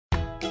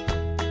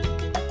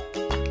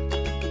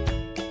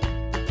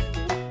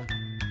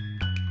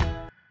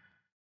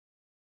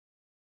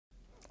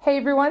Hey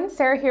everyone,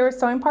 Sarah here with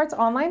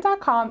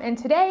sewingpartsonline.com, and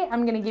today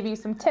I'm going to give you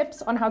some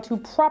tips on how to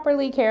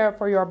properly care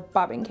for your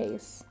bobbin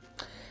case.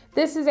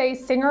 This is a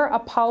Singer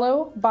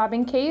Apollo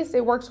bobbin case.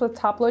 It works with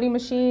top loading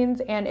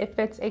machines and it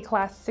fits a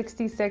class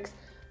 66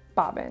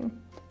 bobbin.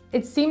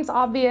 It seems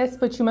obvious,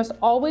 but you must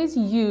always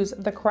use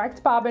the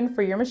correct bobbin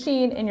for your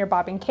machine in your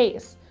bobbin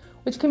case,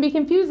 which can be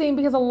confusing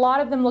because a lot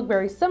of them look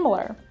very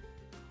similar.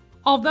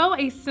 Although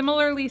a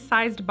similarly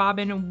sized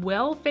bobbin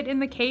will fit in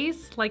the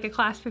case, like a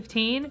class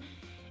 15,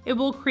 it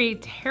will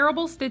create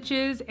terrible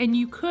stitches and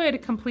you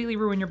could completely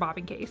ruin your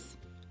bobbin case.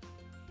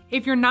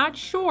 If you're not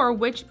sure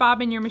which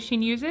bobbin your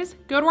machine uses,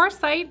 go to our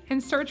site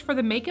and search for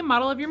the make and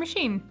model of your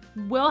machine.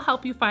 We'll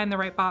help you find the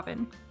right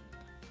bobbin.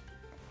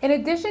 In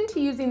addition to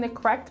using the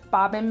correct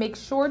bobbin, make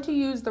sure to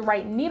use the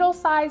right needle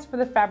size for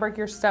the fabric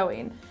you're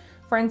sewing.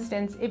 For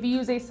instance, if you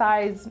use a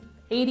size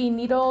 80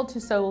 needle to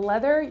sew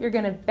leather, you're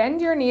gonna bend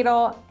your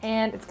needle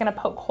and it's gonna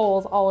poke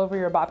holes all over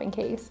your bobbin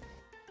case.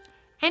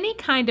 Any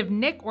kind of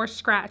nick or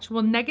scratch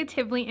will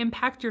negatively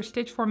impact your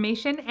stitch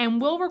formation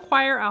and will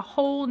require a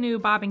whole new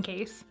bobbin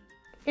case.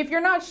 If you're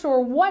not sure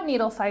what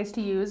needle size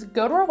to use,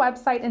 go to our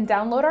website and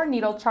download our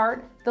needle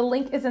chart. The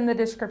link is in the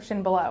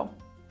description below.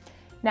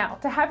 Now,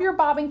 to have your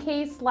bobbin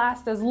case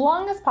last as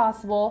long as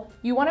possible,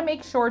 you want to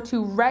make sure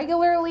to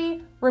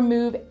regularly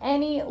remove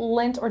any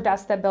lint or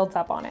dust that builds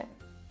up on it.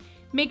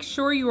 Make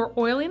sure you are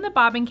oiling the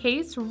bobbin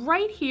case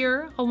right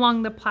here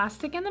along the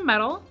plastic and the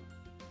metal.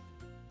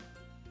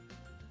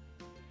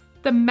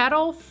 The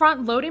metal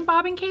front loading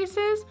bobbin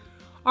cases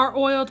are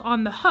oiled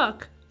on the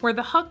hook where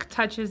the hook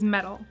touches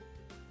metal.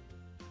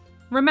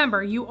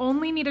 Remember, you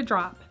only need a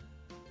drop.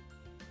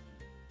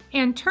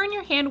 And turn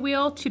your hand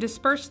wheel to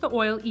disperse the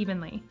oil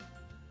evenly.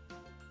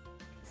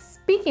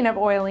 Speaking of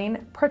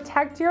oiling,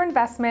 protect your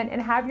investment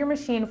and have your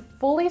machine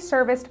fully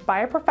serviced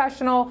by a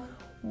professional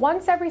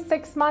once every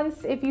 6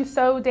 months if you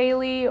sew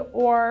daily,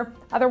 or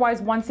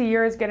otherwise once a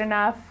year is good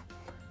enough.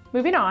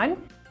 Moving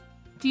on.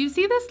 Do you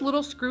see this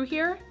little screw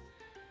here?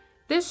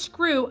 This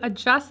screw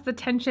adjusts the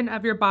tension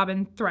of your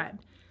bobbin thread.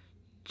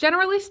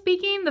 Generally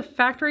speaking, the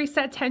factory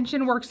set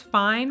tension works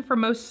fine for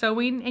most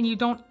sewing and you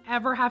don't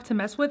ever have to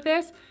mess with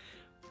this.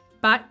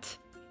 But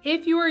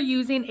if you are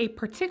using a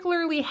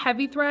particularly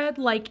heavy thread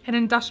like an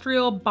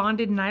industrial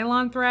bonded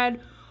nylon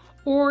thread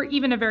or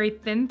even a very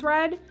thin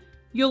thread,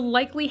 you'll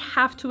likely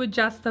have to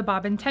adjust the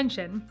bobbin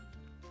tension.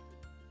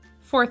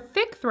 For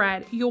thick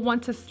thread, you'll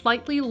want to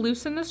slightly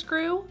loosen the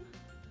screw.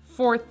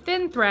 For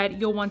thin thread,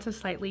 you'll want to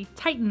slightly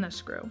tighten the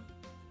screw.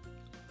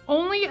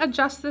 Only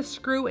adjust the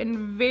screw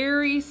in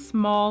very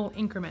small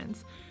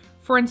increments.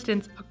 For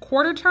instance, a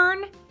quarter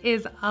turn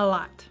is a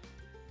lot.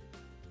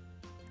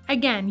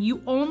 Again,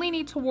 you only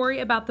need to worry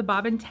about the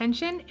bobbin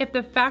tension if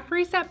the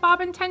factory set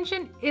bobbin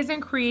tension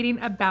isn't creating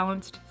a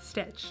balanced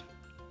stitch.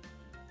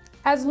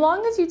 As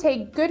long as you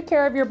take good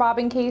care of your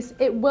bobbin case,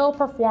 it will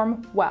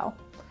perform well.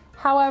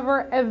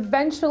 However,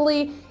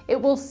 eventually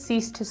it will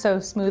cease to sew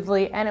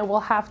smoothly and it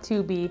will have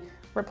to be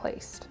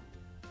replaced.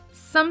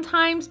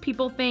 Sometimes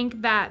people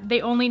think that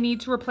they only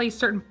need to replace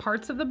certain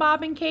parts of the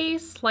bobbin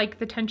case, like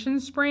the tension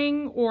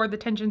spring or the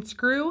tension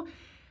screw,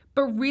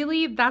 but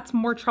really that's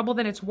more trouble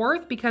than it's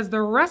worth because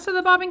the rest of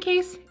the bobbin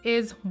case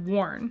is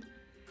worn.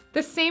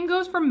 The same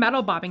goes for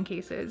metal bobbin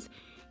cases.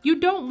 You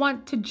don't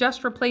want to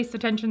just replace the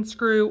tension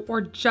screw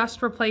or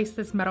just replace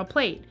this metal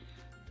plate.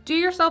 Do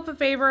yourself a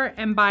favor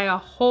and buy a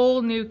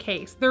whole new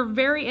case. They're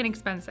very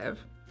inexpensive.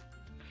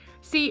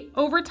 See,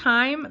 over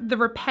time, the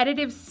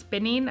repetitive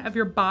spinning of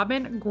your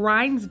bobbin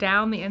grinds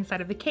down the inside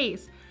of the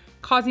case,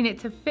 causing it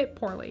to fit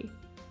poorly.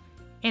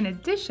 In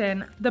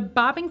addition, the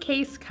bobbin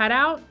case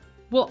cutout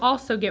will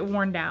also get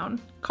worn down,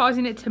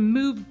 causing it to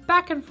move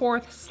back and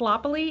forth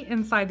sloppily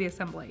inside the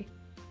assembly.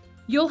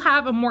 You'll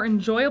have a more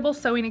enjoyable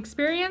sewing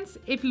experience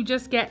if you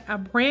just get a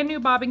brand new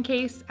bobbin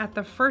case at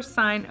the first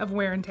sign of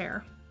wear and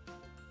tear.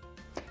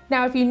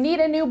 Now, if you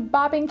need a new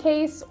bobbin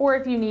case, or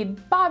if you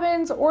need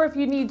bobbins, or if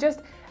you need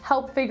just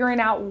help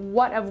figuring out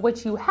what of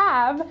which you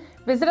have,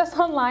 visit us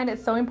online at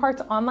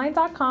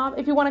sewingpartsonline.com.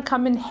 If you want to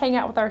come and hang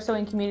out with our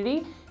sewing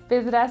community,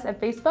 visit us at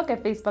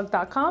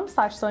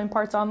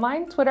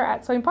facebook.com/sewingpartsonline, Twitter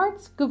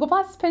 @sewingparts, Google+,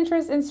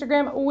 Pinterest,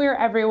 Instagram, we're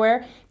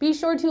everywhere. Be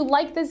sure to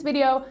like this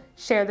video,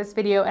 share this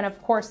video, and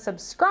of course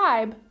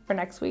subscribe for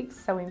next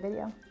week's sewing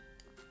video.